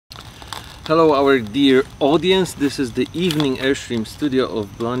Hello our dear audience, this is the evening Airstream studio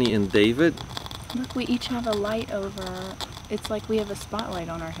of Blonnie and David. Look, we each have a light over. It's like we have a spotlight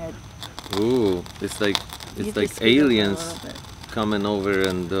on our head. Ooh, it's like aliens coming over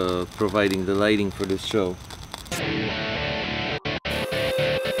and providing the lighting for this show.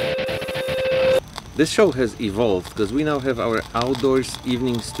 This show has evolved because we now have our outdoors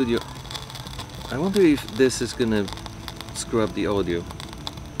evening studio. I wonder if this is gonna screw up the audio.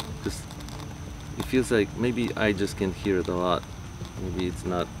 Because it feels like maybe I just can't hear it a lot. Maybe it's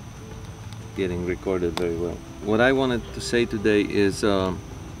not getting recorded very well. What I wanted to say today is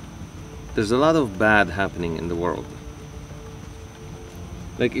there's a lot of bad happening in the world.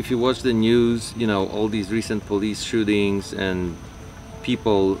 Like if you watch the news, you know, all these recent police shootings and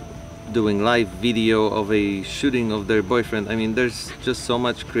people doing live video of a shooting of their boyfriend. I mean, there's just so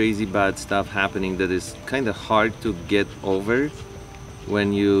much crazy bad stuff happening that is kind of hard to get over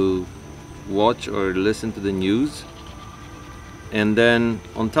when you watch or listen to the news. And then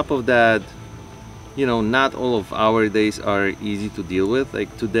on top of that, you know, not all of our days are easy to deal with.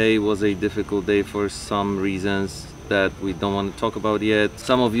 Like today was a difficult day for some reasons that we don't want to talk about yet.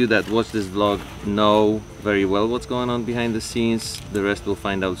 Some of you that watch this vlog know very well what's going on behind the scenes. The rest will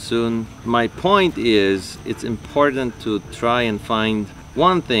find out soon. My point is, it's important to try and find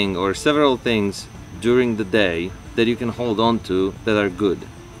one thing or several things during the day that you can hold on to that are good.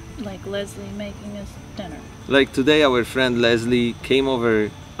 Like Leslie making us dinner. Like today our friend Leslie came over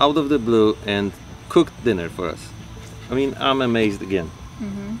out of the blue and cooked dinner for us. I mean, I'm amazed again.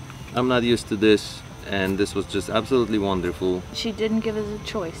 I'm not used to this, and this was just absolutely wonderful. She didn't give us a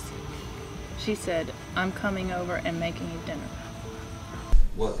choice. She said, I'm coming over and making you dinner.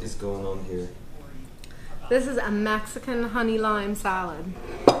 What is going on here? This is a Mexican honey lime salad.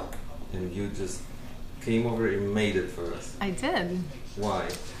 And you just came over and made it for us. I did. Why?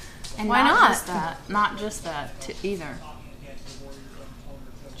 And why not? Not just that either.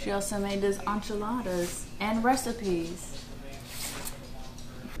 She also made us enchiladas and recipes.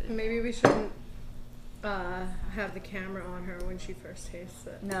 Maybe we shouldn't have the camera on her when she first tastes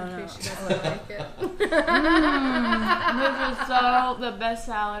it. No. In case she doesn't like it. This is so the best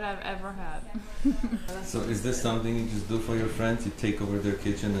salad I've ever had. So is this something you just do for your friends? You take over their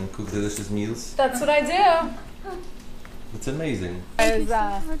kitchen and cook delicious meals? That's what I do. It's amazing. There's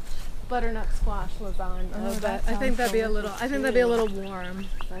butternut squash lasagna, but I think that'd be a little warm.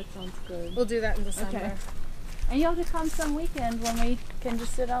 That sounds good. We'll do that in December. Okay. And you'll have to come some weekend when we can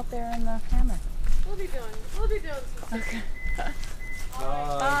just sit out there in the hammock. We'll be doing some. Okay.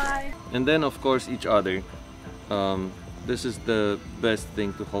 Bye. And then of course each other. This is the best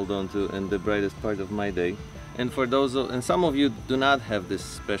thing to hold on to and the brightest part of my day. And for those and some of you do not have this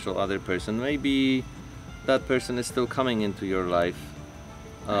special other person. Maybe that person is still coming into your life.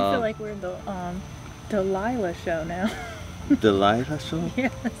 I feel like we're the Delilah show now. Delilah show?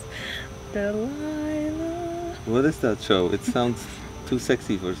 Yes. Delilah. What is that show? It sounds too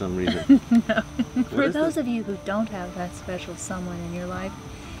sexy for some reason. No. For those of you who don't have that special someone in your life,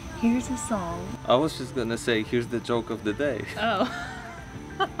 here's a song. I was just gonna say, here's the joke of the day. Oh.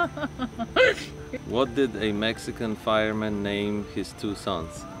 What did a Mexican fireman name his two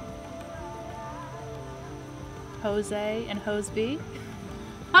sons? Jose and Hoseby.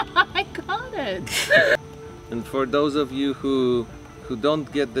 I got it. And for those of you who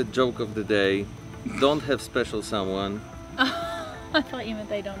don't get the joke of the day, don't have special someone, I thought you meant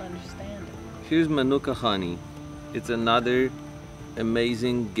they don't understand it. here's Manuka honey. It's another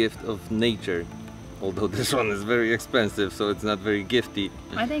amazing gift of nature. Although this one is very expensive, so it's not very gifty.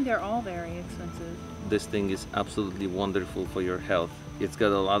 I think they're all very expensive. This thing is absolutely wonderful for your health. It's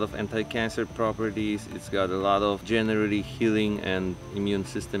got a lot of anti-cancer properties. It's got a lot of generally healing and immune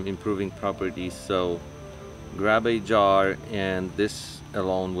system improving properties. So grab a jar and this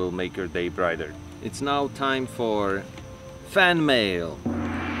alone will make your day brighter. It's now time for fan mail.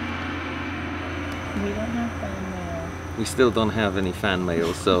 We don't have fan mail. We still don't have any fan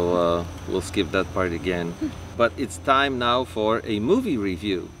mail, so we'll skip that part again. But it's time now for a movie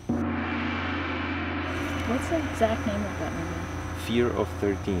review. What's the exact name of that movie? Fear of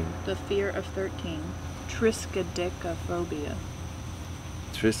 13. The Fear of 13. Triskaidekaphobia.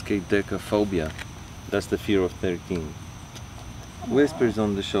 Triskaidekaphobia. That's the fear of 13. Whisper's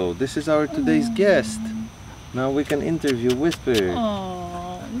on the show. This is our today's guest. Now we can interview Whisper.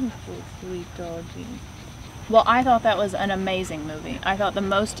 Oh, you're so sweet, doggy. Well, I thought that was an amazing movie. I thought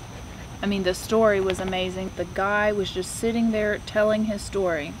the story was amazing. The guy was just sitting there telling his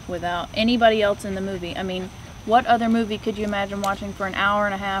story without anybody else in the movie. I mean, what other movie could you imagine watching for an hour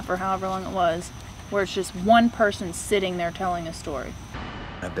and a half or however long it was, where it's just one person sitting there telling a story?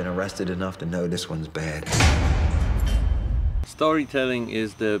 I've been arrested enough to know this one's bad. Storytelling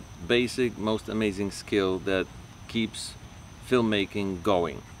is the basic, most amazing skill that keeps filmmaking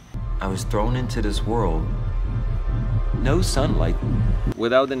going. I was thrown into this world. No sunlight.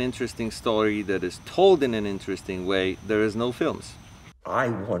 Without an interesting story that is told in an interesting way, there is no films. I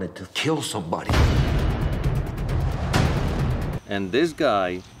wanted to kill somebody. And this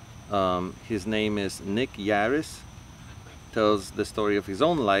guy, his name is Nick Yaris, tells the story of his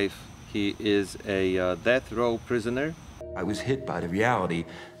own life. He is a death row prisoner. I was hit by the reality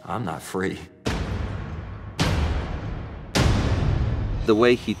I'm not free. The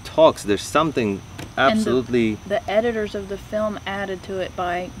way he talks, there's something absolutely... And the editors of the film added to it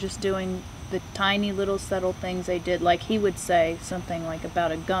by just doing the tiny little subtle things they did. Like he would say something like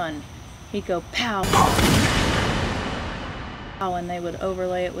about a gun. He'd go pow, pow, and they would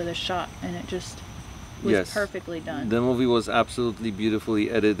overlay it with a shot, and it just was perfectly done. The movie was absolutely beautifully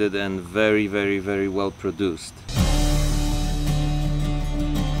edited and very, very, very well produced.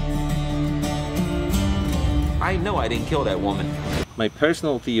 I know I didn't kill that woman. My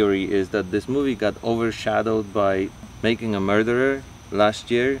personal theory is that this movie got overshadowed by Making a Murderer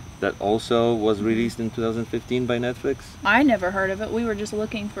last year, that also was released in 2015 by Netflix. I never heard of it. We were just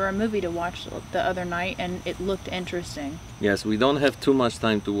looking for a movie to watch the other night, and it looked interesting. Yes, we don't have too much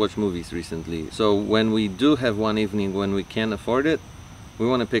time to watch movies recently. So when we do have one evening when we can't afford it, we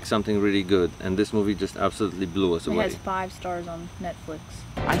want to pick something really good, and this movie just absolutely blew us away. It has 5 stars on Netflix.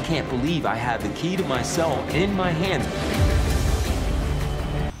 I can't believe I have the key to my cell in my hands.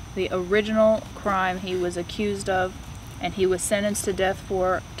 The original crime he was accused of and he was sentenced to death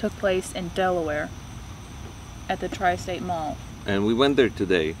for took place in Delaware at the Tri-State Mall. And we went there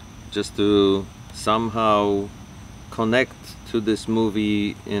today just to somehow connect to this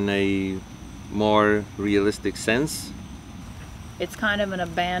movie in a more realistic sense. It's kind of an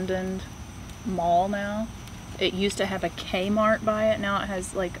abandoned mall now. It used to have a Kmart by it. Now it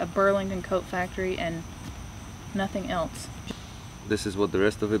has like a Burlington coat factory and nothing else. This is what the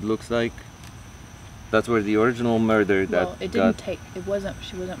rest of it looks like. That's where the original murder that well, it didn't take. It wasn't.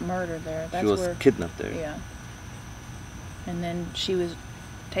 She wasn't murdered there. That's she was where, kidnapped there. Yeah. And then she was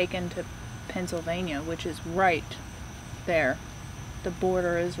taken to Pennsylvania, which is right there. The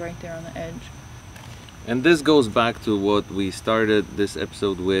border is right there on the edge. And this goes back to what we started this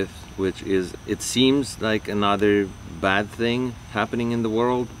episode with, which is it seems like another bad thing happening in the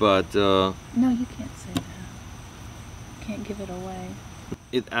world, but no, you can't say that. You can't give it away.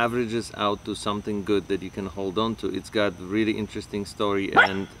 It averages out to something good that you can hold on to. It's got really interesting story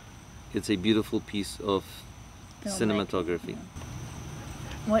and it's a beautiful piece of cinematography. Yeah.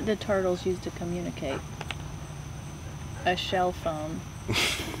 What did turtles use to communicate? A shell phone.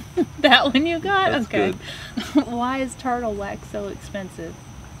 That one you got? That's okay. Why is turtle wax so expensive?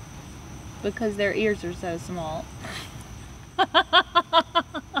 Because their ears are so small.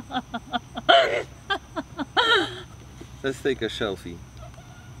 Let's take a selfie.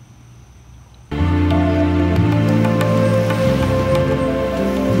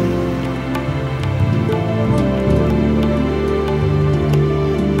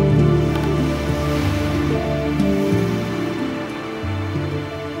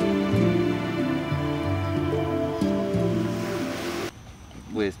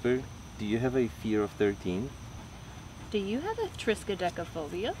 Whisper, do you have a fear of 13? Do you have a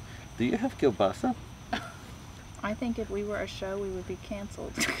triskaidekaphobia? Do you have kielbasa? I think if we were a show, we would be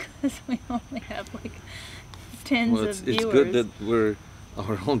canceled because we only have like tens of viewers. It's good that we're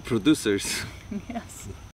our own producers. Yes.